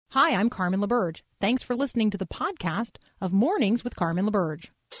Hi, I'm Carmen LaBerge. Thanks for listening to the podcast of Mornings with Carmen LaBerge.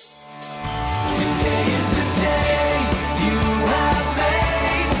 Today is the day you have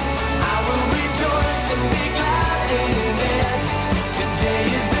made. I will rejoice and be glad in it. Today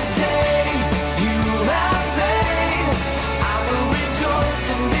is the day you have made. I will rejoice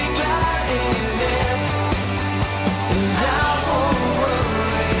and be glad in it. And I won't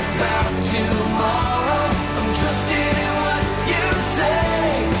worry about tomorrow. I'm trusting in what you say.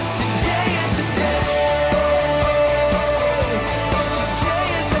 Today is the day. Today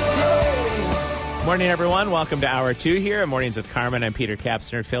is the day. Morning, everyone. Welcome to Hour 2 here at Mornings with Carmen. I'm Peter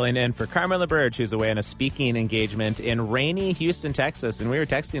Kapsner, filling in for Carmen LaBerge, who's away on a speaking engagement in rainy Houston, Texas. And we were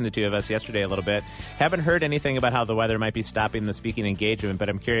texting the two of us yesterday a little bit. Haven't heard anything about how the weather might be stopping the speaking engagement, but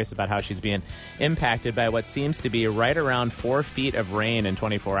I'm curious about how she's being impacted by what seems to be right around 4 feet of rain in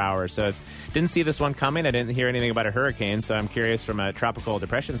 24 hours. So didn't see this one coming. I didn't hear anything about a hurricane, so I'm curious from a tropical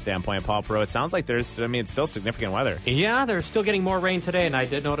depression standpoint, Paul Perot. It sounds like it's still significant weather. Yeah, they're still getting more rain today, and I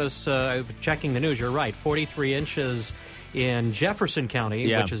did notice, checking the news, you're right, 43 inches in Jefferson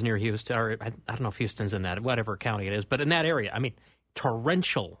County, which is near Houston, or I don't know if Houston's in that, whatever county it is, but in that area,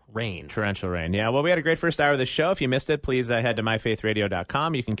 torrential rain. Torrential rain, yeah. Well, we had a great first hour of the show. If you missed it, please head to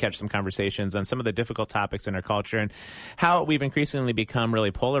myfaithradio.com. You can catch some conversations on some of the difficult topics in our culture and how we've increasingly become really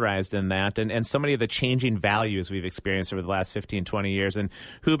polarized in that, and so many of the changing values we've experienced over the last 15, 20 years. And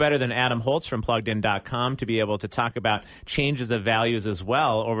who better than Adam Holtz from PluggedIn.com to be able to talk about changes of values as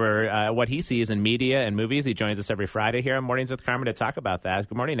well over what he sees in media and movies. He joins us every Friday here on Mornings with Carmen to talk about that.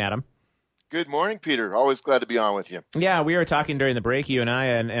 Good morning, Adam. Good morning, Peter. Always glad to be on with you. Yeah, we were talking during the break, you and I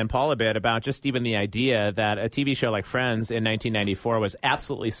and Paul, a bit about just even the idea that a TV show like Friends in 1994 was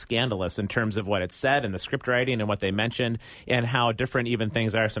absolutely scandalous in terms of what it said and the script writing and what they mentioned and how different even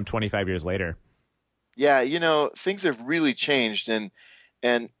things are some 25 years later. Yeah, things have really changed and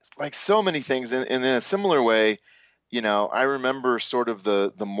like so many things and in a similar way, I remember sort of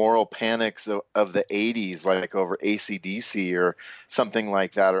the moral panics of the 80s, like over AC/DC or something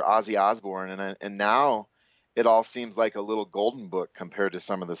like that, or Ozzy Osbourne. And now it all seems like a little golden book compared to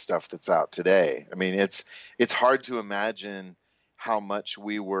some of the stuff that's out today. I mean, it's hard to imagine how much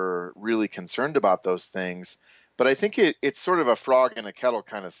we were really concerned about those things. But I think it's sort of a frog in a kettle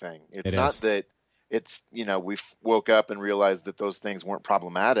kind of thing. It's not that it's, we woke up and realized that those things weren't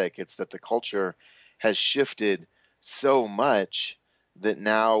problematic. It's that the culture has shifted so much that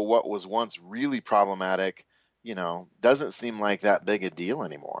now what was once really problematic, doesn't seem like that big a deal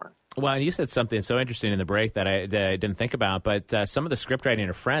anymore. Well, you said something so interesting in the break that I didn't think about, but some of the script writing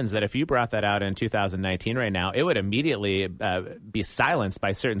of Friends, that if you brought that out in 2019 right now, it would immediately be silenced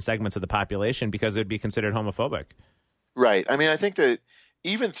by certain segments of the population because it would be considered homophobic. Right. I mean, I think that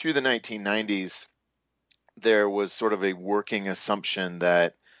even through the 1990s, there was sort of a working assumption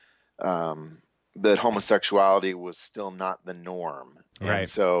that that homosexuality was still not the norm. Right. And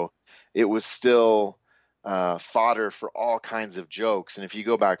so it was still fodder for all kinds of jokes. And if you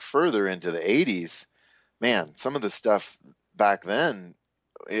go back further into the 80s, man, some of the stuff back then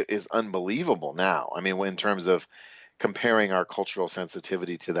is unbelievable now. I mean, in terms of comparing our cultural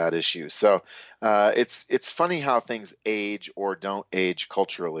sensitivity to that issue. So it's funny how things age or don't age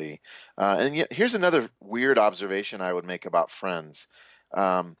culturally. And yet, here's another weird observation I would make about Friends.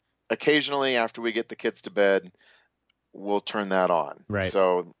 Occasionally, after we get the kids to bed, we'll turn that on. Right.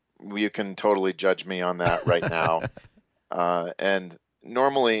 So you can totally judge me on that right now. And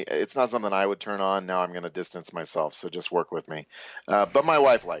normally, it's not something I would turn on. Now I'm going to distance myself, so just work with me. But my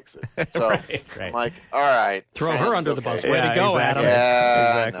wife likes it. So right. I'm like, all right. Throw her under the bus. Way Yeah, to go, exactly. Adam.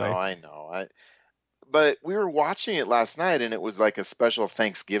 Yeah, Exactly. no, I know. But we were watching it last night, and it was like a special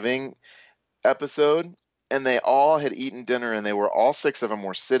Thanksgiving episode. And they all had eaten dinner, and all 6 of them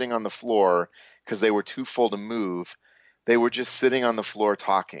were sitting on the floor because they were too full to move. They were just sitting on the floor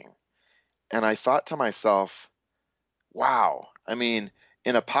talking. And I thought to myself, wow. I mean,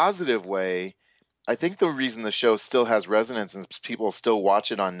 in a positive way, I think the reason the show still has resonance and people still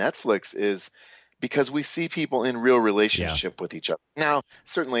watch it on Netflix is because we see people in real relationship with each other. Now,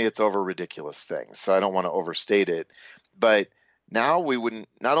 certainly it's over ridiculous things, so I don't want to overstate it. But now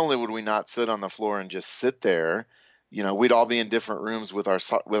not only would we not sit on the floor and just sit there, we'd all be in different rooms with our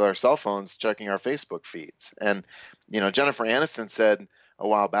cell phones checking our Facebook feeds. And, Jennifer Aniston said a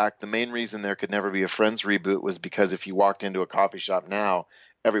while back, the main reason there could never be a Friends reboot was because if you walked into a coffee shop now,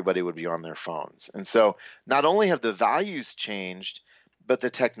 everybody would be on their phones. And so not only have the values changed, but the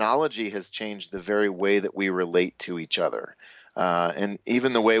technology has changed the very way that we relate to each other. And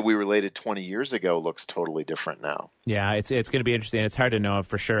even the way we related 20 years ago looks totally different now. Yeah, it's going to be interesting. It's hard to know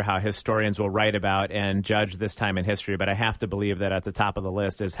for sure how historians will write about and judge this time in history, but I have to believe that at the top of the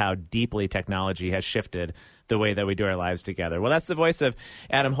list is how deeply technology has shifted the way that we do our lives together. Well, that's the voice of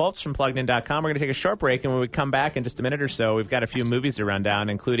Adam Holtz from PluggedIn.com. We're going to take a short break, and when we come back in just a minute or so, we've got a few movies to run down,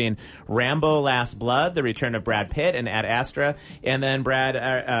 including Rambo: Last Blood, the return of Brad Pitt and Ad Astra, and then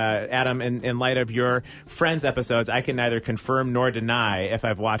Adam, in light of your Friends episodes, I can neither confirm nor deny if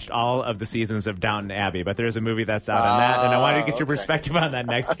I've watched all of the seasons of Downton Abbey, but there's a movie that's out on that, and I wanted to get your perspective on that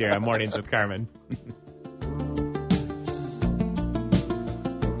next year on Mornings with Carmen.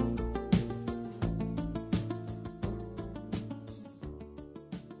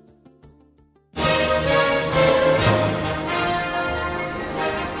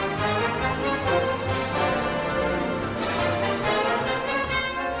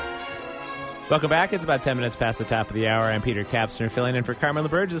 Welcome back. It's about 10 minutes past the top of the hour. I'm Peter Kapsner, filling in for Carmen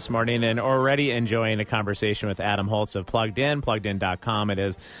LaBerge this morning, and already enjoying a conversation with Adam Holtz of Plugged In, PluggedIn.com. It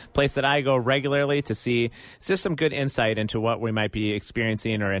is a place that I go regularly to see just some good insight into what we might be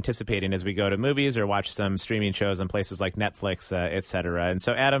experiencing or anticipating as we go to movies or watch some streaming shows on places like Netflix, et cetera. And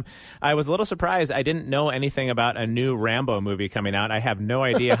so, Adam, I was a little surprised. I didn't know anything about a new Rambo movie coming out. I have no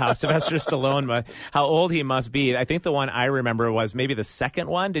idea how Sylvester Stallone, how old he must be. I think the one I remember was maybe the second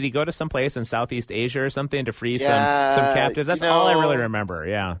one. Did he go to some place in Southeast Asia or something to free some captives? That's all I really remember.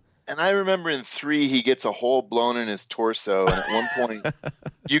 Yeah. And I remember in 3, he gets a hole blown in his torso, and at one point,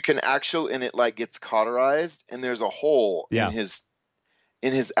 you can actually, and it like gets cauterized, and there's a hole in his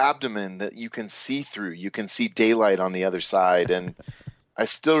abdomen that you can see through. You can see daylight on the other side, and I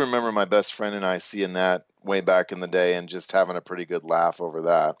still remember my best friend and I seeing that way back in the day and just having a pretty good laugh over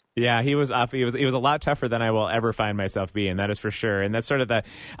that. Yeah, he was off. He was a lot tougher than I will ever find myself being. That is for sure. And that's sort of does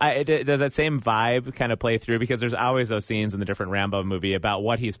that same vibe kind of play through, because there's always those scenes in the different Rambo movie about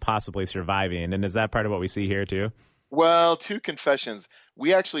what he's possibly surviving. And is that part of what we see here too? Well, 2 confessions.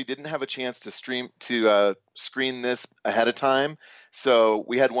 We actually didn't have a chance to screen this ahead of time. So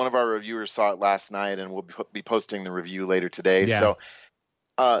we had one of our reviewers saw it last night, and we'll be posting the review later today. Yeah. So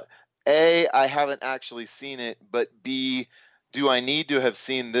A, I haven't actually seen it, but B, do I need to have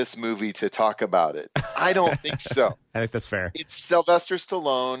seen this movie to talk about it? I don't think so. I think that's fair. It's Sylvester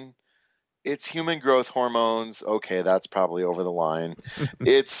Stallone. It's human growth hormones. Okay, that's probably over the line.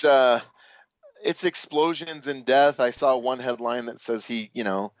 It's explosions and death. I saw one headline that says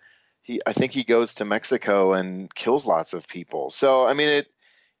I think he goes to Mexico and kills lots of people. So, I mean,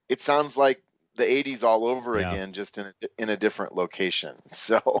 it sounds like the 80s all over again, just in a different location.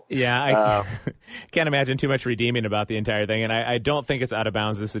 So yeah, I can't imagine too much redeeming about the entire thing, and I don't think it's out of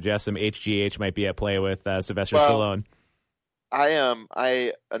bounds to suggest some HGH might be at play with Sylvester Stallone.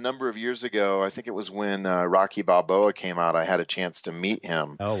 I a number of years ago, I think it was when Rocky Balboa came out, I had a chance to meet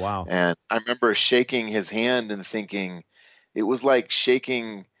him. Oh wow! And I remember shaking his hand and thinking it was like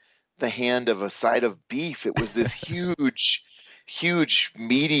shaking the hand of a side of beef. It was this huge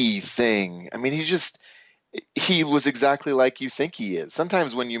meaty thing. I mean, he was exactly like you think he is.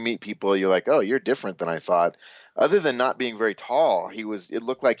 Sometimes when you meet people, you're like, oh, you're different than I thought. Other than not being very tall, it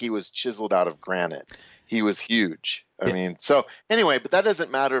looked like he was chiseled out of granite. He was huge. I mean, so anyway, but that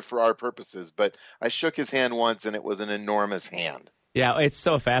doesn't matter for our purposes. But I shook his hand once, and it was an enormous hand. Yeah, it's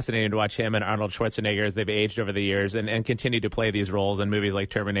so fascinating to watch him and Arnold Schwarzenegger as they've aged over the years and continue to play these roles in movies like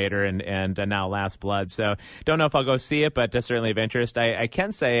Terminator and now Last Blood. So don't know if I'll go see it, but certainly of interest. I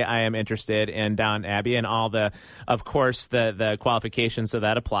can say I am interested in Downton Abbey and all the qualifications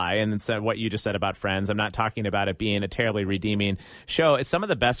that apply. And so what you just said about Friends, I'm not talking about it being a terribly redeeming show. It's some of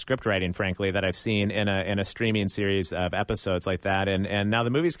the best script writing, frankly, that I've seen in a streaming series of episodes like that. And now the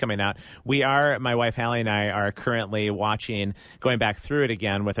movie's coming out. My wife Hallie and I are currently going back through it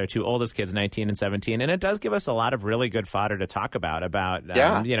again with our 2 oldest kids, 19 and 17, and it does give us a lot of really good fodder to talk about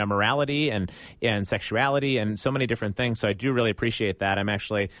morality and sexuality and so many different things. So I do really appreciate that. I'm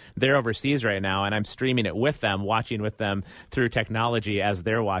actually there overseas right now, and I'm streaming it with them, watching with them through technology as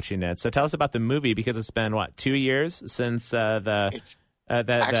they're watching it. So tell us about the movie, because it's been 2 years since the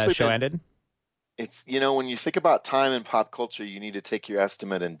show ended. It's, when you think about time in pop culture, you need to take your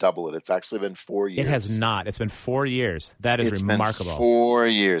estimate and double it. It's actually been 4 years. It has not. It's been 4 years. That is remarkable. Been 4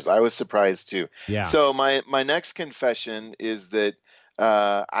 years. I was surprised too. Yeah. So my next confession is that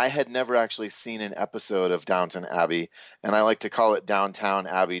I had never actually seen an episode of Downton Abbey, and I like to call it Downtown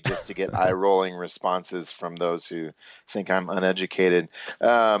Abbey just to get eye-rolling responses from those who think I'm uneducated.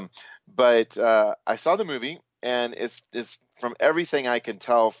 But I saw the movie, and it's from everything I can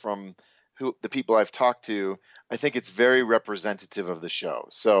tell from the people I've talked to, I think it's very representative of the show.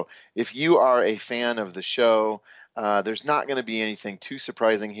 So if you are a fan of the show, there's not going to be anything too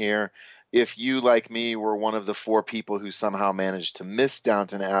surprising here. If you, like me, were one of the 4 people who somehow managed to miss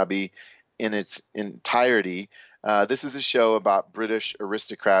Downton Abbey in its entirety, this is a show about British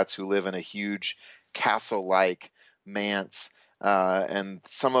aristocrats who live in a huge castle-like manse. And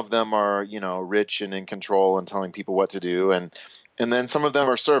some of them are, rich and in control and telling people what to do. And then some of them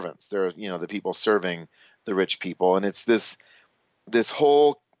are servants. They're, the people serving the rich people. And it's this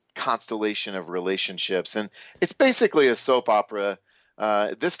whole constellation of relationships. And it's basically a soap opera.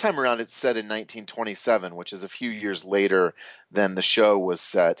 This time around, it's set in 1927, which is a few years later than the show was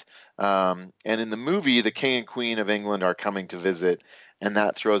set. And in the movie, the King and Queen of England are coming to visit, and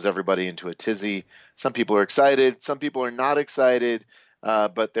that throws everybody into a tizzy. Some people are excited, some people are not excited,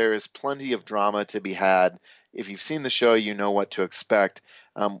 but there is plenty of drama to be had. If you've seen the show, you know what to expect.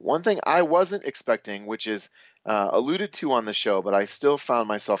 One thing I wasn't expecting, which is alluded to on the show, but I still found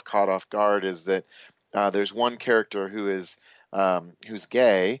myself caught off guard, is that there's one character who's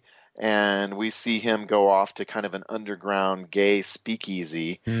gay, and we see him go off to kind of an underground gay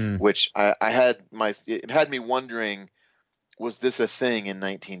speakeasy, which it had me wondering, was this a thing in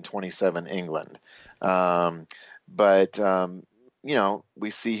 1927 England? But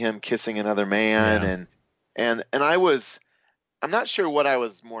we see him kissing another man, and I'm not sure what I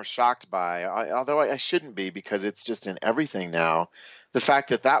was more shocked by, although I shouldn't be, because it's just in everything now. The fact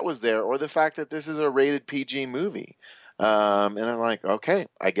that was there, or the fact that this is a rated PG movie. And I'm like, okay,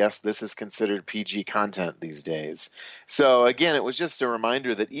 I guess this is considered PG content these days. So again, it was just a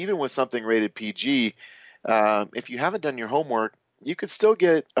reminder that even with something rated PG, if you haven't done your homework, you could still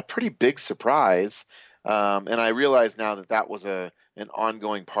get a pretty big surprise. And I realize now that was an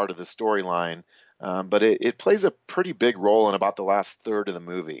ongoing part of the storyline. But it plays a pretty big role in about the last third of the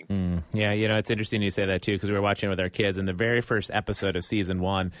movie. Yeah, it's interesting you say that, too, because we were watching with our kids, and the very first episode of season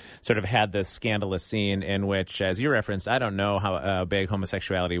 1 sort of had this scandalous scene in which, as you referenced, I don't know how big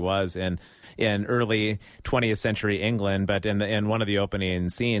homosexuality was in early 20th century England, but in one of the opening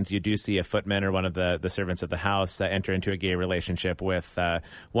scenes, you do see a footman or one of the servants of the house enter into a gay relationship with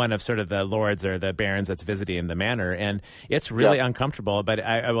one of sort of the lords or the barons that's visiting the manor, and it's really uncomfortable. But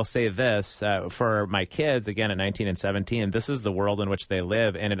I will say this, for my kids, again, at 19 and 17, this is the world in which they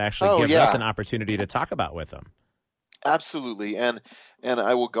live, and it actually gives us an opportunity to talk about with them. Absolutely. And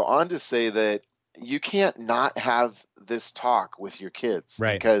I will go on to say that you can't not have this talk with your kids,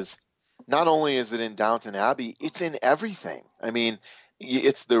 right? Because not only is it in Downton Abbey, it's in everything. I mean,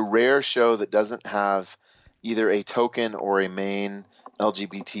 it's the rare show that doesn't have either a token or a main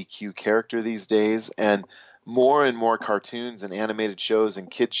LGBTQ character these days. And more cartoons and animated shows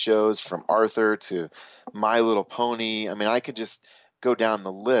and kids shows, from Arthur to My Little Pony. I mean, I could just go down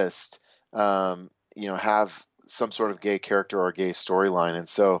the list, have some sort of gay character or gay storyline. And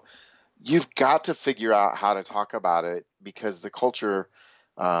so you've got to figure out how to talk about it, because the culture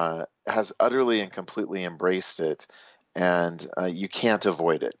has utterly and completely embraced it, and you can't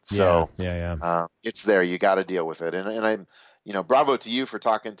avoid it. So it's there. You got to deal with it. And I'm, bravo to you for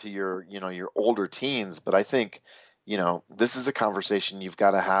talking to your older teens. But I think, this is a conversation you've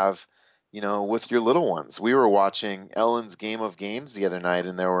got to have, with your little ones. We were watching Ellen's Game of Games the other night,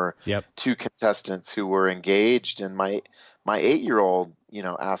 and there were 2 contestants who were engaged, and my 8-year-old,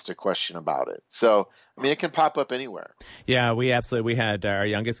 asked a question about it. So, I mean, it can pop up anywhere. Yeah, we had our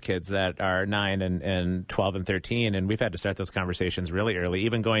youngest kids that are 9 and 12 and 13, and we've had to start those conversations really early,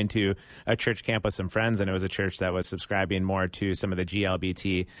 even going to a church camp with some friends, and it was a church that was subscribing more to some of the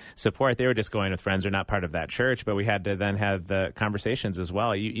GLBT support. They were just going with friends. They're not part of that church, but we had to then have the conversations as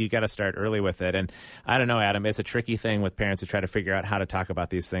well. You got to start early with it. And I don't know, Adam, it's a tricky thing with parents to try to figure out how to talk about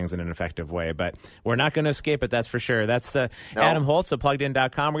these things in an effective way, but we're not going to escape it, that's for sure. That's Adam Holtz of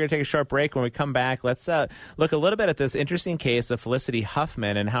PluggedIn.com. We're going to take a short break. When we come back, let's look a little bit at this interesting case of Felicity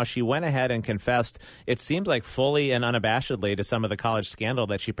Huffman and how she went ahead and confessed, it seems like fully and unabashedly, to some of the college scandal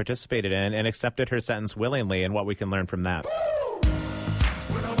that she participated in, and accepted her sentence willingly, and what we can learn from that.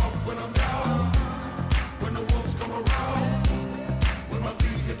 When I'm up, when I'm down, when the wolves come around, when my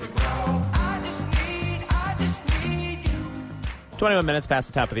feet hit the ground, I just need you. 21 minutes past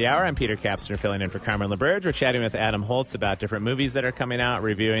the top of the hour. I'm Peter Kapsner, filling in for Carmen LaBerge. We're chatting with Adam Holtz about different movies that are coming out,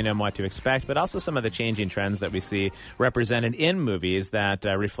 reviewing them, what to expect, but also some of the changing trends that we see represented in movies that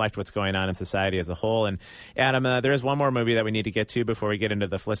reflect what's going on in society as a whole. And Adam, there is one more movie that we need to get to before we get into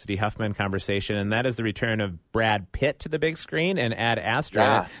the Felicity Huffman conversation, and that is the return of Brad Pitt to the big screen and Ad Astra.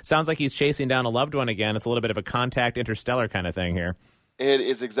 Yeah. It sounds like he's chasing down a loved one again. It's a little bit of a Contact, Interstellar kind of thing here. It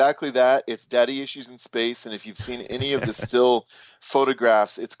is exactly that. It's daddy issues in space, and if you've seen any of the still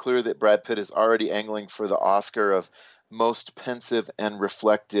photographs, it's clear that Brad Pitt is already angling for the Oscar of most pensive and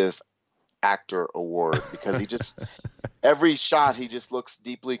reflective actor award, because he just every shot he just looks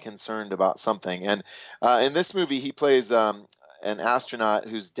deeply concerned about something. And in this movie, he plays an astronaut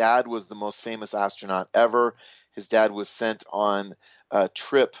whose dad was the most famous astronaut ever. His dad was sent on a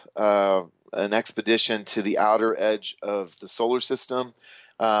trip, an expedition to the outer edge of the solar system.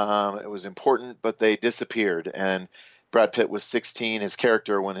 It was important, but they disappeared. And Brad Pitt was 16, his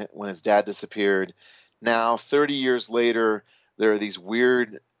character, when his dad disappeared. Now, 30 years later, there are these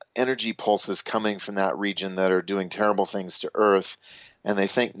weird energy pulses coming from that region that are doing terrible things to Earth. And they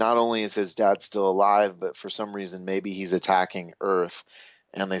think not only is his dad still alive, but for some reason maybe he's attacking Earth.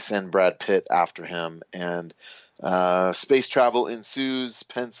 And they send Brad Pitt after him. And space travel ensues.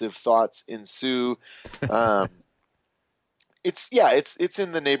 Pensive thoughts ensue. It's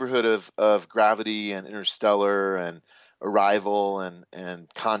in the neighborhood of Gravity and Interstellar and Arrival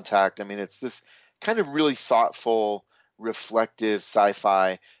and Contact. I mean, it's this kind of really thoughtful, reflective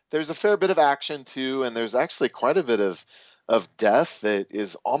sci-fi. There's a fair bit of action too, and there's actually quite a bit of death that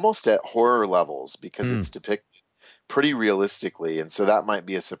is almost at horror levels, because it's depicted pretty realistically, and so that might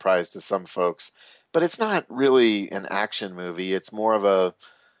be a surprise to some folks. But it's not really an action movie. It's more of a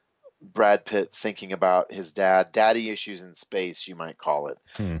Brad Pitt thinking about his daddy issues in space, you might call it.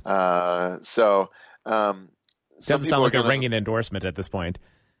 Doesn't sound like a ringing endorsement at this point.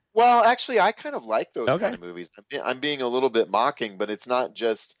 Well, actually, I kind of like those kind of movies. I'm being a little bit mocking, but it's not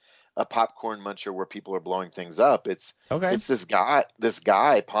just a popcorn muncher where people are blowing things up. It's this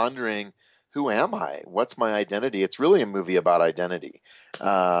guy pondering, who am I? What's my identity? It's really a movie about identity.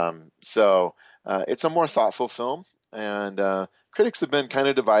 So it's a more thoughtful film, and critics have been kind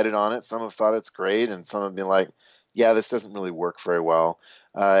of divided on it. Some have thought it's great, and some have been like, yeah, this doesn't really work very well.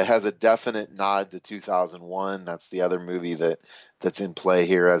 It has a definite nod to 2001. That's the other movie that's in play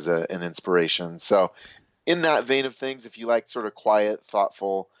here as an inspiration. So in that vein of things, if you like sort of quiet,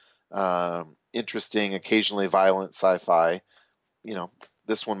 thoughtful, interesting, occasionally violent sci-fi,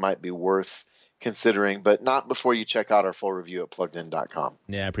 this one might be worth considering, but not before you check out our full review at pluggedin.com.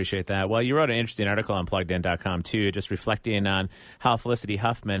 Yeah, I appreciate that. Well, you wrote an interesting article on pluggedin.com too, just reflecting on how Felicity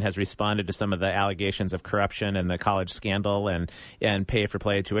Huffman has responded to some of the allegations of corruption and the college scandal and pay for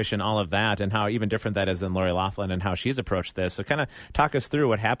play tuition, all of that, and how even different that is than Lori Loughlin and how she's approached this. So kind of talk us through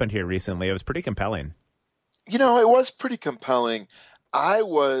what happened here recently. It was pretty compelling. It was pretty compelling. I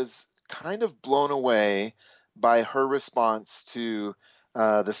was kind of blown away by her response to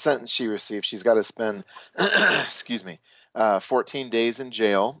the sentence she received. She's got to spend, 14 days in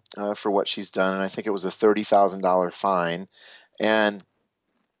jail for what she's done, and I think it was a $30,000 fine. And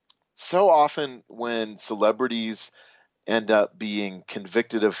so often when celebrities end up being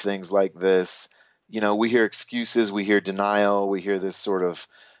convicted of things like this, we hear excuses, we hear denial, we hear this sort of,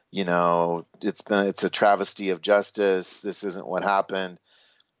 it's a travesty of justice. This isn't what happened.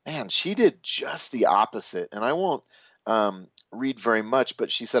 Man, she did just the opposite. And I won't read very much, but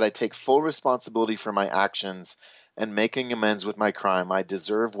she said, I take full responsibility for my actions and making amends with my crime. I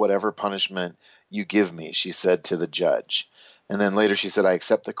deserve whatever punishment you give me, she said to the judge. And then later she said, I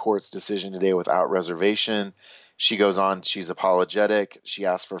accept the court's decision today without reservation. She goes on, she's apologetic. She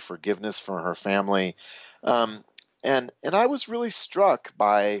asked for forgiveness from her family. And I was really struck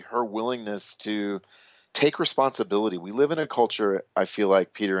by her willingness to take responsibility. We live in a culture, I feel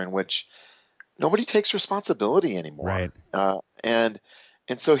like, Peter, in which nobody takes responsibility anymore. Right. And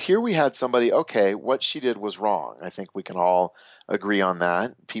so here we had somebody, okay, what she did was wrong. I think we can all agree on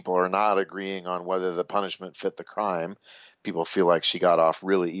that. People are not agreeing on whether the punishment fit the crime. People feel like she got off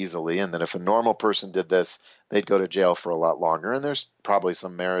really easily, and that if a normal person did this, they'd go to jail for a lot longer. And there's probably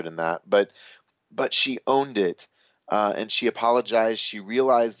some merit in that. But she owned it, and she apologized. She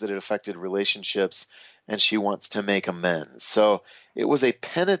realized that it affected relationships, and she wants to make amends. So it was a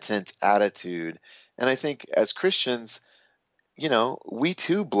penitent attitude. And I think as Christians, we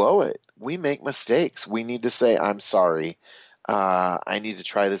too blow it. We make mistakes. We need to say, I'm sorry. I need to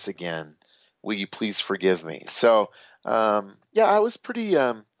try this again. Will you please forgive me? So, I was pretty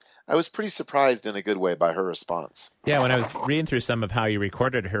surprised in a good way by her response. Yeah, when I was reading through some of how you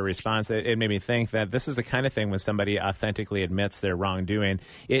recorded her response, it made me think that this is the kind of thing when somebody authentically admits their wrongdoing,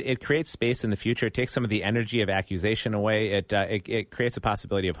 it creates space in the future. It takes some of the energy of accusation away. It creates a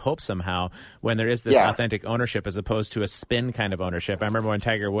possibility of hope somehow when there is this authentic ownership as opposed to a spin kind of ownership. I remember when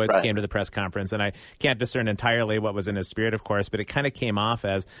Tiger Woods came to the press conference, and I can't discern entirely what was in his spirit, of course, but it kind of came off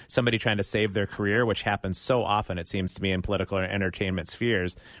as somebody trying to save their career, which happens so often, it seems to me, in political or entertainment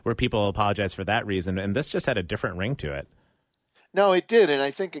spheres, where people apologize for that reason. And this just had a different ring to it. No, it did. And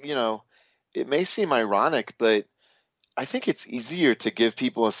I think, it may seem ironic, but I think it's easier to give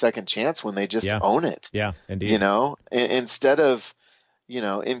people a second chance when they just Yeah. own it. Yeah, indeed. Instead of,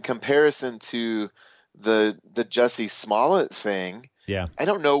 in comparison to the Jussie Smollett thing, Yeah. I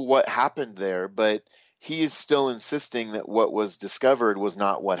don't know what happened there, but he is still insisting that what was discovered was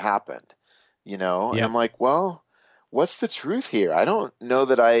not what happened, And Yep. I'm like, well, what's the truth here? I don't know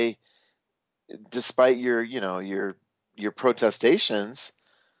that despite your protestations,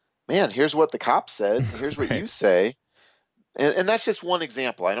 man, here's what the cop said. Here's what Right. you say. And that's just one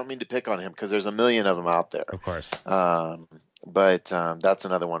example. I don't mean to pick on him because there's a million of them out there. Of course. But that's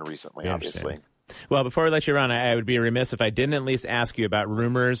another one recently, Yeah, obviously. Well, before we let you run, I would be remiss if I didn't at least ask you about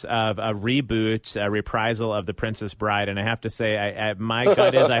rumors of a reboot, a reprisal of The Princess Bride. And I have to say, my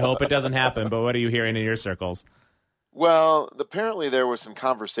gut is I hope it doesn't happen. But what are you hearing in your circles? Well, apparently there were some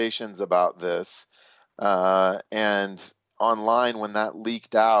conversations about this. And online, when that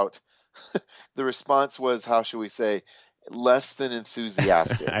leaked out, the response was, how should we say, less than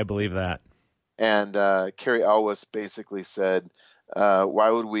enthusiastic. I believe that. And Carrie Elwes basically said, why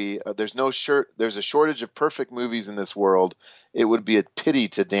would we? There's a shortage of perfect movies in this world. It would be a pity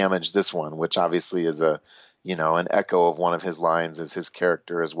to damage this one, which obviously is an echo of one of his lines as his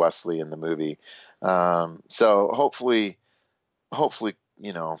character as Wesley in the movie. So hopefully,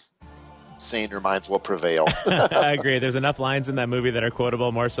 saner minds will prevail. I agree. There's enough lines in that movie that are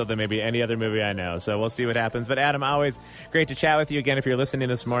quotable, more so than maybe any other movie I know. So we'll see what happens. But Adam, always great to chat with you again. If you're listening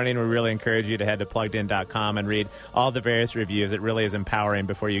this morning, we really encourage you to head to pluggedin.com and read all the various reviews. It really is empowering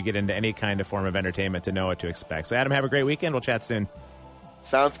before you get into any kind of form of entertainment to know what to expect. So Adam, have a great weekend. We'll chat soon.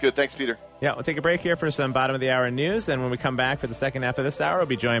 Sounds good. Thanks, Peter. Yeah, we'll take a break here for some bottom of the hour news. And when we come back for the second half of this hour, we'll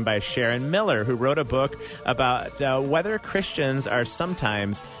be joined by Sharon Miller, who wrote a book about whether Christians are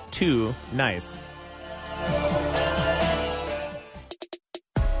sometimes too nice.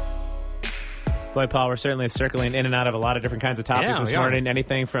 Boy, Paul, we're certainly circling in and out of a lot of different kinds of topics this morning.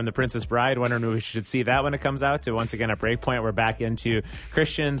 Anything from The Princess Bride, wondering we should see that when it comes out, to once again at Breakpoint, we're back into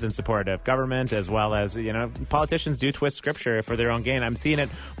Christians and support of government, as well as, politicians do twist scripture for their own gain. I'm seeing it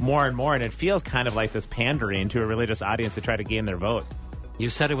more and more, and it feels kind of like this pandering to a religious audience to try to gain their vote. You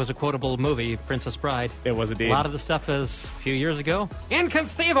said it was a quotable movie, Princess Bride. It was indeed. A lot of the stuff is a few years ago.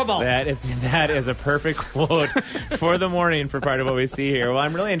 Inconceivable! That is a perfect quote for the morning for part of what we see here. Well,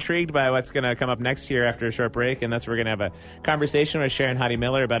 I'm really intrigued by what's going to come up next year after a short break, and that's we're going to have a conversation with Sharon Hottie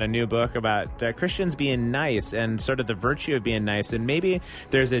Miller about a new book about Christians being nice and sort of the virtue of being nice. And maybe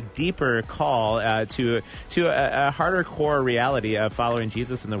there's a deeper call to a harder core reality of following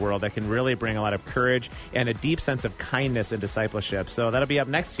Jesus in the world that can really bring a lot of courage and a deep sense of kindness and discipleship. So that'll be up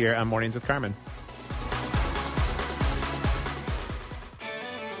next here on Mornings with Carmen.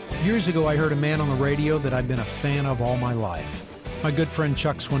 Years ago, I heard a man on the radio that I've been a fan of all my life. My good friend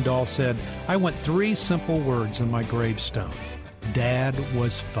Chuck Swindoll said, I want 3 simple words on my gravestone. Dad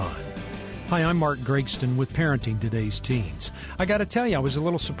was fun. Hi, I'm Mark Gregston with Parenting Today's Teens. I got to tell you, I was a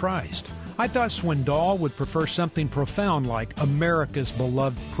little surprised. I thought Swindoll would prefer something profound like America's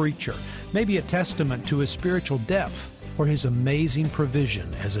beloved preacher, maybe a testament to his spiritual depth or his amazing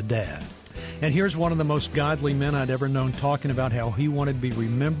provision as a dad. And here's one of the most godly men I'd ever known talking about how he wanted to be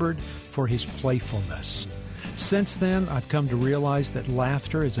remembered for his playfulness. Since then, I've come to realize that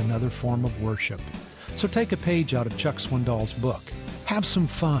laughter is another form of worship. So take a page out of Chuck Swindoll's book. Have some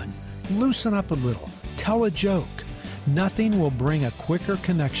fun. Loosen up a little. Tell a joke. Nothing will bring a quicker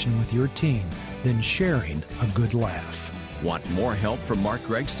connection with your teen than sharing a good laugh. Want more help from Mark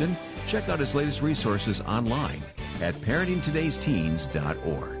Gregston? Check out his latest resources online at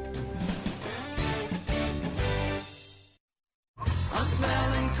parentingtodaysteens.org. I'm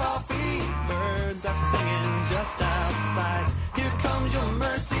smelling coffee, birds are singing just outside. Here comes your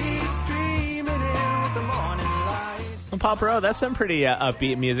mercy, streaming in with the morning light. Well, Paul Perot, that's some pretty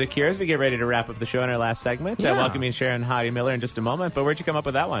upbeat music here as we get ready to wrap up the show in our last segment. Yeah. Welcoming Sharon Hottie Miller in just a moment. But where'd you come up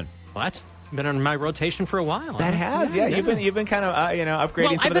with that one? Well, that's been on my rotation for a while. That has, yeah. You've been kind of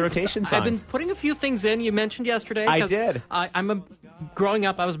upgrading some of the rotation songs. I've been putting a few things in. You mentioned yesterday. I did. Growing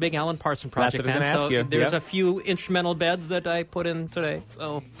up, I was a big Alan Parsons Project fan. That's what I was gonna ask you. There's Yep. a few instrumental beds that I put in today.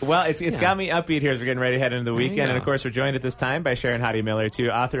 So well, it's got me upbeat here as we're getting ready to head into the weekend. And of course, we're joined at this time by Sharon Hottie Miller, too,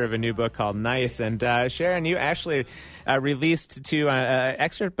 author of a new book called Nice. And Sharon, you actually released two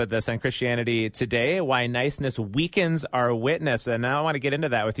excerpt of this on Christianity Today, Why Niceness Weakens Our Witness. And I want to get into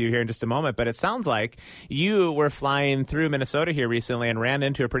that with you here in just a moment. But it sounds like you were flying through Minnesota here recently and ran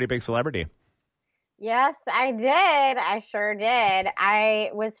into a pretty big celebrity. Yes, I did. I sure did.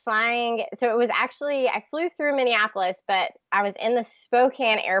 I was flying. So it was actually, I flew through Minneapolis, but I was in the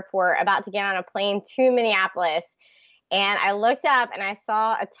Spokane airport about to get on a plane to Minneapolis. And I looked up and I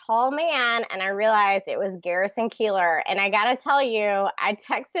saw a tall man and I realized it was Garrison Keillor. And I got to tell you, I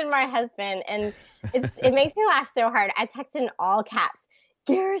texted my husband and it makes me laugh so hard. I texted in all caps,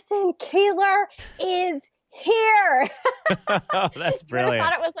 Garrison Keillor is here. Oh, that's brilliant. I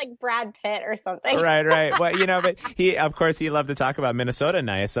thought it was like Brad Pitt or something. Right. Well, but he loved to talk about Minnesota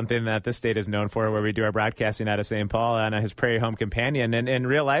Nice, something that this state is known for, where we do our broadcasting out of St. Paul on his Prairie Home Companion. And in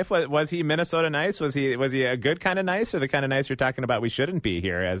real life, was he Minnesota Nice? Was he a good kind of nice, or the kind of nice you're talking about we shouldn't be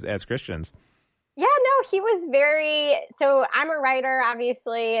here as Christians? Yeah, no, he was so I'm a writer,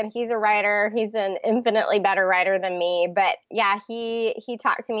 obviously, and he's a writer. He's an infinitely better writer than me. But yeah, he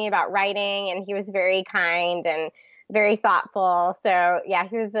talked to me about writing, and he was very kind and very thoughtful. So yeah,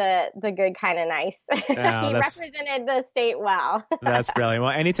 he was the good kind of nice. He represented the state well. That's brilliant.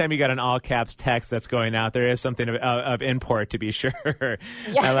 Well, anytime you got an all caps text that's going out, there is something of import, to be sure.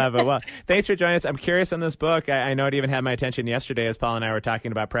 Yeah. I love it. Well, thanks for joining us. I'm curious on this book. I know it even had my attention yesterday as Paul and I were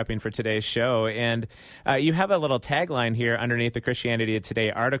talking about prepping for today's show. And you have a little tagline here underneath the Christianity Today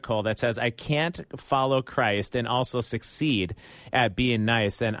article that says, I can't follow Christ and also succeed at being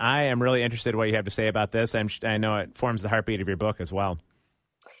nice. And I am really interested in what you have to say about this. I know it forms the heartbeat of your book as well.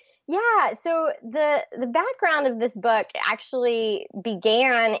 Yeah, so the background of this book actually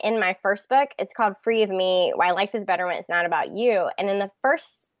began in my first book. It's called Free of Me, Why Life is Better When It's Not About You. And in the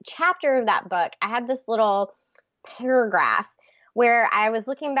first chapter of that book, I had this little paragraph where I was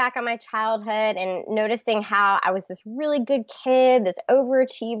looking back on my childhood and noticing how I was this really good kid, this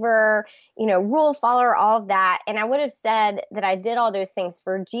overachiever, rule follower, all of that. And I would have said that I did all those things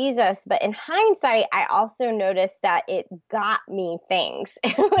for Jesus. But in hindsight, I also noticed that it got me things.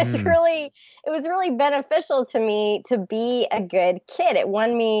 It was really beneficial to me to be a good kid. It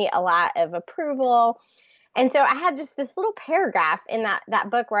won me a lot of approval. And so I had just this little paragraph in that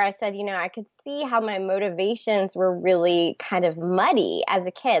book where I said, I could see how my motivations were really kind of muddy as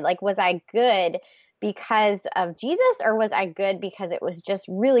a kid. Like, was I good because of Jesus, or was I good because it was just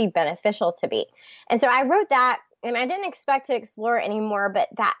really beneficial to me? And so I wrote that, and I didn't expect to explore it anymore, but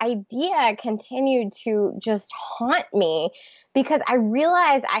that idea continued to just haunt me because I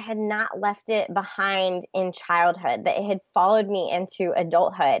realized I had not left it behind in childhood, that it had followed me into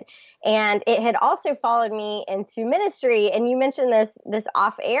adulthood. And it had also followed me into ministry. And you mentioned this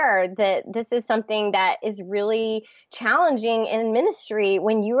off air, that this is something that is really challenging in ministry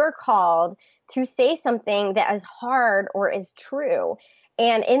when you are called to say something that is hard or is true.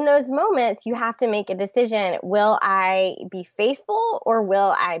 And in those moments, you have to make a decision. Will I be faithful or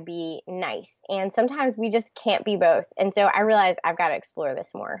will I be nice? And sometimes we just can't be both. And so I realized I've got to explore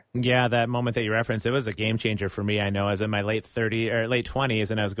this more. Yeah, that moment that you referenced, it was a game changer for me. I know I was in my late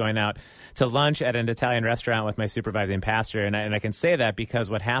 20s, and I was going out to lunch at an Italian restaurant with my supervising pastor. And I can say that because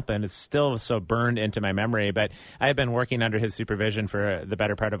what happened is still so burned into my memory. But I had been working under his supervision for the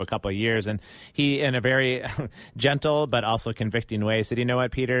better part of a couple of years. And he, in a very gentle but also convicting way, said, you know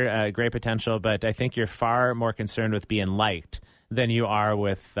what, Peter, great potential, but I think you're far more concerned with being liked than you are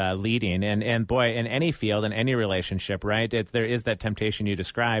with leading. And boy, in any field, in any relationship, right, there is that temptation you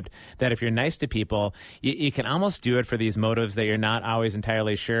described that if you're nice to people, you can almost do it for these motives that you're not always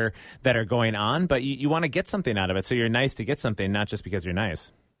entirely sure that are going on, but you want to get something out of it. So you're nice to get something, not just because you're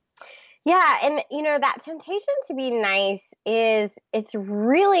nice. Yeah. And, that temptation to be nice it's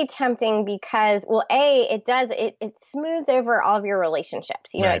really tempting because, well, it smooths over all of your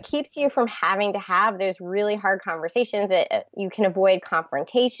relationships. Right. It keeps you from having to have those really hard conversations. You can avoid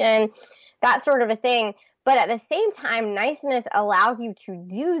confrontation, that sort of a thing. But at the same time, niceness allows you to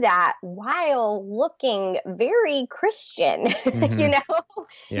do that while looking very Christian. Mm-hmm.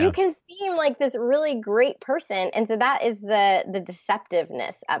 Yeah. You can seem like this really great person. And so that is the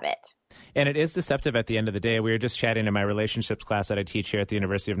deceptiveness of it. And it is deceptive at the end of the day. We were just chatting in my relationships class that I teach here at the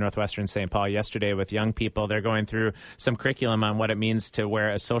University of Northwestern St. Paul yesterday with young people. They're going through some curriculum on what it means to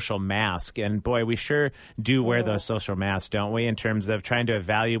wear a social mask. And boy, we sure do wear those social masks, don't we, in terms of trying to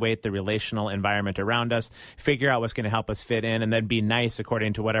evaluate the relational environment around us, figure out what's going to help us fit in, and then be nice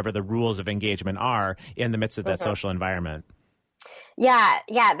according to whatever the rules of engagement are in the midst of that social environment. Yeah,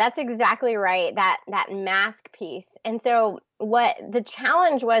 that's exactly right. That mask piece. And so what the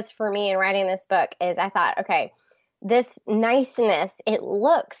challenge was for me in writing this book is I thought, okay, this niceness, it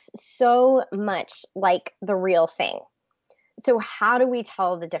looks so much like the real thing. So how do we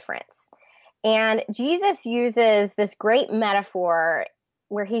tell the difference? And Jesus uses this great metaphor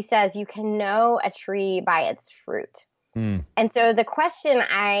where he says, you can know a tree by its fruit. And so the question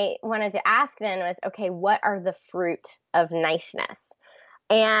I wanted to ask then was, okay, what are the fruit of niceness?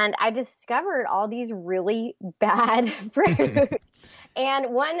 And I discovered all these really bad fruits.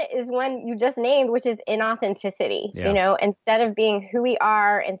 And one is one you just named, which is inauthenticity. Yeah. You know, instead of being who we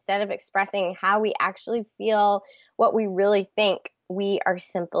are, instead of expressing how we actually feel, what we really think, we are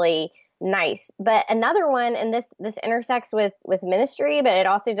simply nice. But another one, and this intersects with ministry, but it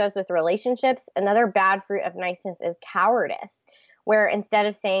also does with relationships. Another bad fruit of niceness is cowardice, where instead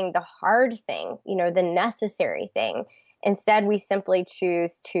of saying the hard thing, you know, the necessary thing, instead we simply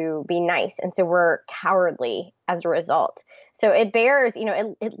choose to be nice. And so we're cowardly as a result. So it bears, you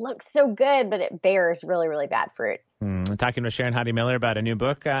know, it looks so good, but it bears really, really bad fruit. I'm talking with Sharon Hottie Miller about a new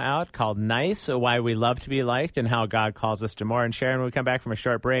book out called Nice, Why We Love to Be Liked and How God Calls Us to More. And Sharon, when we come back from a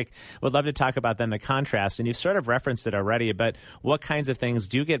short break, we'd love to talk about then the contrast. And you've sort of referenced it already, but what kinds of things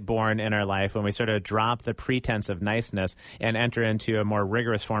do get born in our life when we sort of drop the pretense of niceness and enter into a more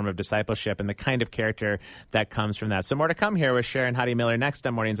rigorous form of discipleship and the kind of character that comes from that. So more to come here with Sharon Hottie Miller next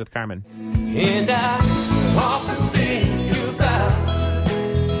on Mornings with Carmen. And I often think about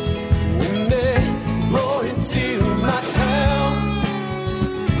when they blow into my town.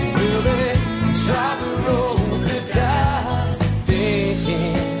 Will they try to roll the dice?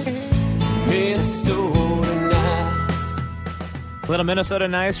 Thinking Minnesota nice. Little Minnesota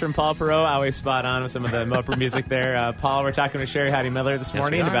Nice from Paul Perot, always spot on with some of the Moper music there. Paul, we're talking with Sherry Hottie Miller this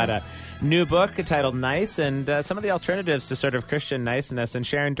morning about a new book titled Nice and some of the alternatives to sort of Christian niceness. And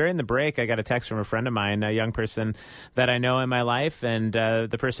Sharon, during the break, I got a text from a friend of mine, a young person that I know in my life, and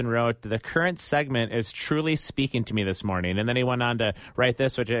the person wrote, "The current segment is truly speaking to me this morning." And then he went on to write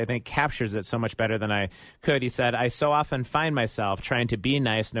this, which I think captures it so much better than I could. He said, "I so often find myself trying to be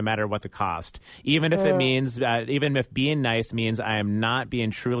nice no matter what the cost, even if it means, even if being nice means I am not being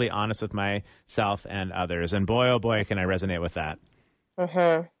truly honest with myself and others." And boy, oh boy, can I resonate with that.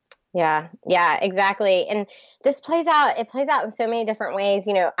 Mm-hmm. Yeah, exactly. And it plays out in so many different ways.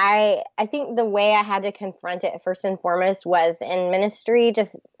 You know, I think the way I had to confront it first and foremost was in ministry,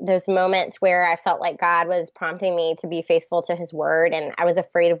 just those moments where I felt like God was prompting me to be faithful to his word. And I was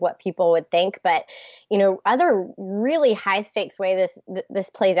afraid of what people would think. But, you know, other really high stakes way this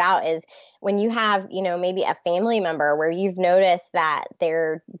plays out is when you have, you know, maybe a family member where you've noticed that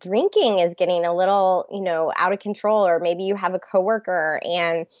their drinking is getting a little, you know, out of control, or maybe you have a coworker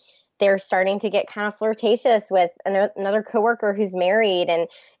and they're starting to get kind of flirtatious with another coworker who's married. And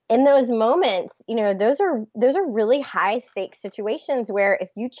in those moments, you know, those are really high stakes situations where if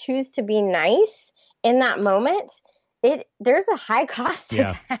you choose to be nice in that moment, there's a high cost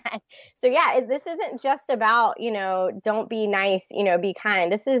to that. So this isn't just about, you know, don't be nice, you know, be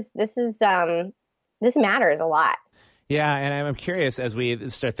kind. This matters a lot. Yeah, and I'm curious as we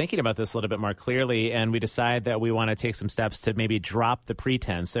start thinking about this a little bit more clearly and we decide that we want to take some steps to maybe drop the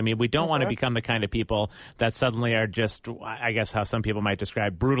pretense. I mean, we don't want to become the kind of people that suddenly are just, I guess how some people might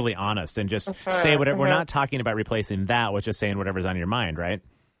describe, brutally honest and just say whatever. We're not talking about replacing that with just saying whatever's on your mind, right?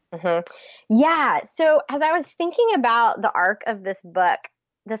 Yeah. So as I was thinking about the arc of this book,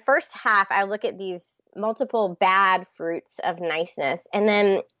 the first half, I look at these multiple bad fruits of niceness. And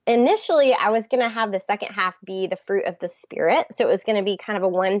then initially I was going to have the second half be the fruit of the Spirit. So it was going to be kind of a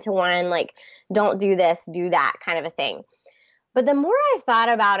one-to-one, like, don't do this, do that kind of a thing. But the more I thought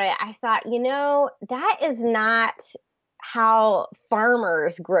about it, I thought, you know, that is not how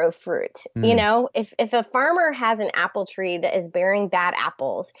farmers grow fruit. You know, if a farmer has an apple tree that is bearing bad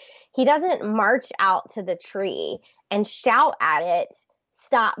apples, he doesn't march out to the tree and shout at it,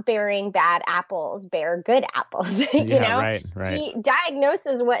 stop bearing bad apples, bear good apples. You know, right. He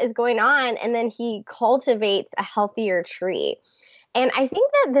diagnoses what is going on and then he cultivates a healthier tree. And I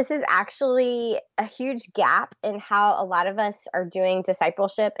think that this is actually a huge gap in how a lot of us are doing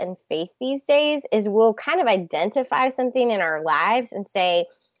discipleship and faith these days is we'll kind of identify something in our lives and say,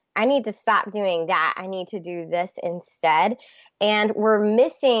 I need to stop doing that. I need to do this instead. And we're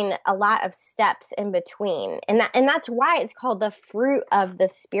missing a lot of steps in between. And that's why it's called the fruit of the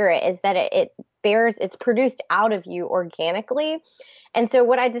Spirit, is that it's produced out of you organically. And so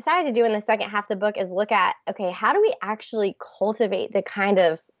what I decided to do in the second half of the book is look at, okay, how do we actually cultivate the kind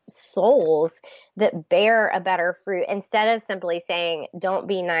of souls that bear a better fruit instead of simply saying, don't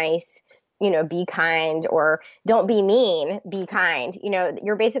be nice, you know, be kind, or don't be mean, be kind. You know,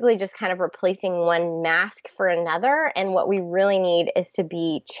 you're basically just kind of replacing one mask for another. And what we really need is to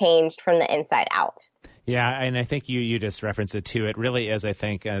be changed from the inside out. Yeah, and I think you just referenced it too. It really is, I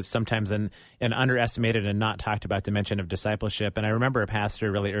think, sometimes an underestimated and not talked about dimension of discipleship. And I remember a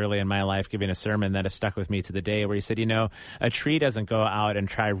pastor really early in my life giving a sermon that has stuck with me to the day, where he said, a tree doesn't go out and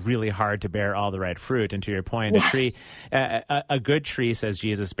try really hard to bear all the right fruit. And to your point, a good tree, says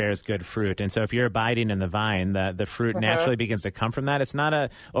Jesus, bears good fruit. And so if you're abiding in the vine, the fruit naturally begins to come from that. It's not a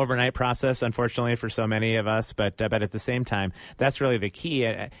overnight process, unfortunately, for so many of us, but at the same time, that's really the key.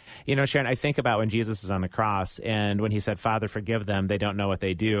 Sharon, I think about when Jesus is on the cross and when he said, Father, forgive them, they don't know what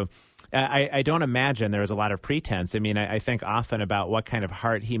they do. I don't imagine there was a lot of pretense. I mean, I think often about what kind of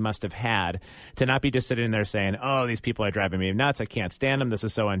heart he must have had to not be just sitting there saying, oh, these people are driving me nuts. I can't stand them. This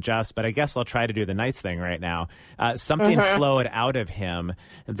is so unjust. But I guess I'll try to do the nice thing right now. Something flowed out of him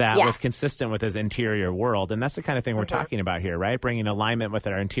that was consistent with his interior world. And that's the kind of thing we're talking about here, right? Bringing alignment with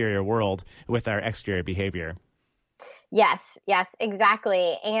our interior world with our exterior behavior. Yes,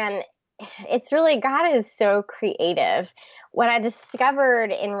 exactly. And it's really, God is so creative. What I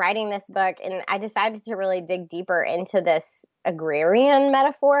discovered in writing this book, and I decided to really dig deeper into this agrarian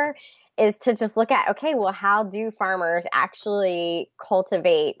metaphor, is to just look at, okay, well, how do farmers actually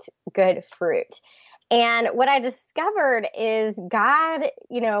cultivate good fruit? And what I discovered is God,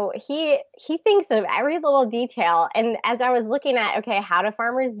 he thinks of every little detail. And as I was looking at, okay, how do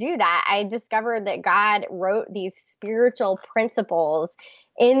farmers do that? I discovered that God wrote these spiritual principles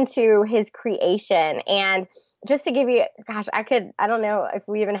into his creation. And just to give you, I don't know if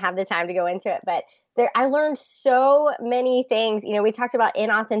we even have the time to go into it, but I learned so many things. We talked about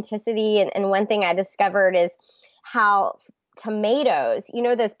inauthenticity, and one thing I discovered is how tomatoes,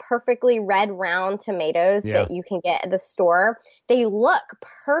 those perfectly red round tomatoes that you can get at the store, they look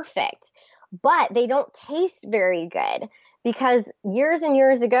perfect, but they don't taste very good, because years and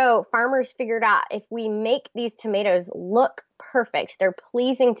years ago, farmers figured out if we make these tomatoes look perfect, they're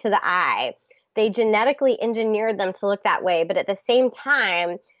pleasing to the eye, they genetically engineered them to look that way. But at the same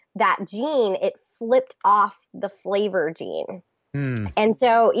time, that gene, it flipped off the flavor gene. And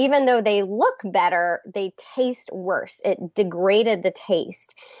so even though they look better, they taste worse. It degraded the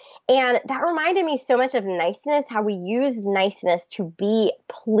taste. And that reminded me so much of niceness, how we use niceness to be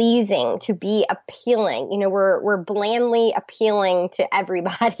pleasing, to be appealing. We're blandly appealing to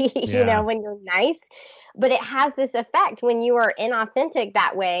everybody, when you're nice. But it has this effect when you are inauthentic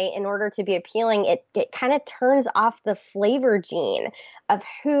that way. In order to be appealing, it kind of turns off the flavor gene of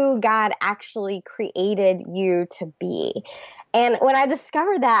who God actually created you to be. And when I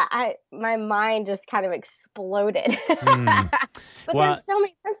discovered that, my mind just kind of exploded. But there's so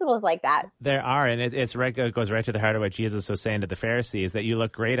many principles like that. There are, and it goes right to the heart of what Jesus was saying to the Pharisees, that you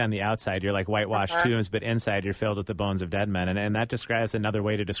look great on the outside, you're like whitewashed tombs, but inside you're filled with the bones of dead men. And that describes another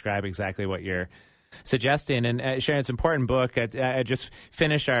way to describe exactly what you're suggesting. And Sharon, it's an important book. I just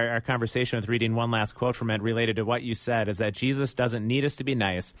finished our conversation with reading one last quote from it related to what you said, is that Jesus doesn't need us to be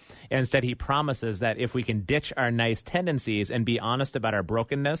nice. Instead, he promises that if we can ditch our nice tendencies and be honest about our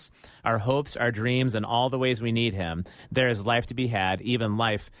brokenness, our hopes, our dreams, and all the ways we need him, there is life to be had, even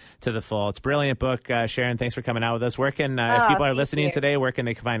life to the full. It's a brilliant book. Sharon, thanks for coming out with us. Where can, if people are listening today, where can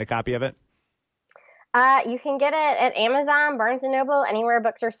they find a copy of it? You can get it at Amazon, Barnes & Noble, anywhere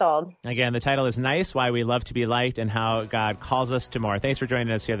books are sold. Again, the title is Nice, Why We Love to Be Liked, and How God Calls Us to More. Thanks for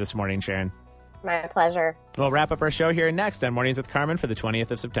joining us here this morning, Sharon. My pleasure. We'll wrap up our show here next on Mornings with Carmen for the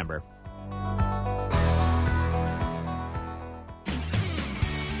 20th of September.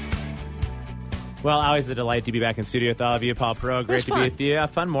 Well, always a delight to be back in studio with all of you. Paul Perot, great to be with you. A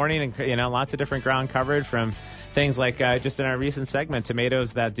fun morning, and lots of different ground covered, from things like just in our recent segment,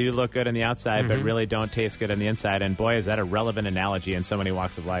 tomatoes that do look good on the outside but really don't taste good on the inside. And boy, is that a relevant analogy in so many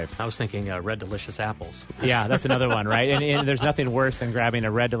walks of life. I was thinking red delicious apples. Yeah, that's another one, right? And there's nothing worse than grabbing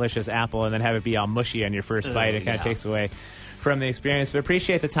a red delicious apple and then have it be all mushy on your first bite. It kind of takes away from the experience. But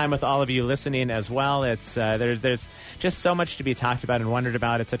appreciate the time with all of you listening as well. It's there's just so much to be talked about and wondered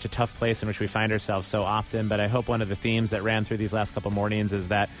about. It's such a tough place in which we find ourselves so often. But I hope one of the themes that ran through these last couple mornings is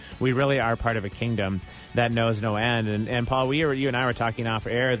that we really are part of a kingdom that knows no end. And Paul, you and I were talking off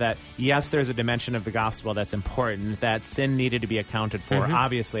air that yes, there's a dimension of the gospel that's important, that sin needed to be accounted for.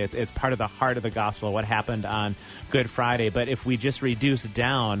 Obviously, it's part of the heart of the gospel, what happened on Good Friday. But if we just reduce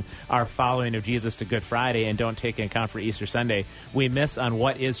down our following of Jesus to Good Friday and don't take into account for Easter Sunday, we miss on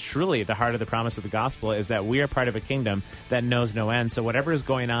what is truly the heart of the promise of the gospel, is that we are part of a kingdom that knows no end. So whatever is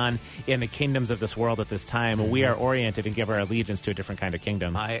going on in the kingdoms of this world at this time, we are oriented and give our allegiance to a different kind of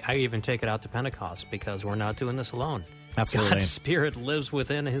kingdom. I even take it out to Pentecost, because we're not doing this alone. Absolutely. God's Spirit lives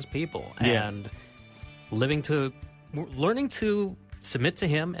within his people, and learning to submit to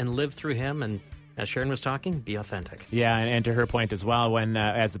him and live through him, and As Sharon was talking, be authentic. Yeah, and to her point as well, when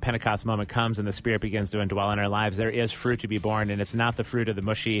as the Pentecost moment comes and the Spirit begins to indwell in our lives, there is fruit to be born, and it's not the fruit of the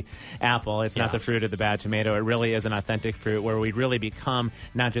mushy apple. It's not the fruit of the bad tomato. It really is an authentic fruit where we really become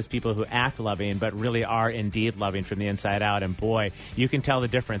not just people who act loving, but really are indeed loving from the inside out. And boy, you can tell the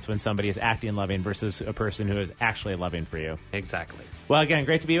difference when somebody is acting loving versus a person who is actually loving for you. Exactly. Well, again,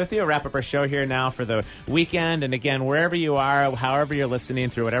 great to be with you. We'll wrap up our show here now for the weekend. And again, wherever you are, however you're listening,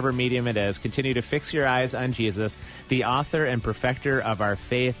 through whatever medium it is, continue to fix your eyes on Jesus, the author and perfecter of our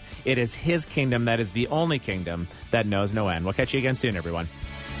faith. It is his kingdom that is the only kingdom that knows no end. We'll catch you again soon, everyone.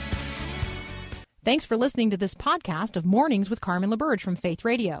 Thanks for listening to this podcast of Mornings with Carmen LaBerge from Faith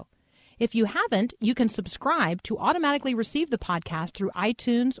Radio. If you haven't, you can subscribe to automatically receive the podcast through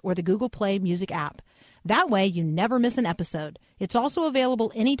iTunes or the Google Play Music app. That way, you never miss an episode. It's also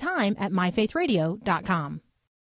available anytime at myfaithradio.com.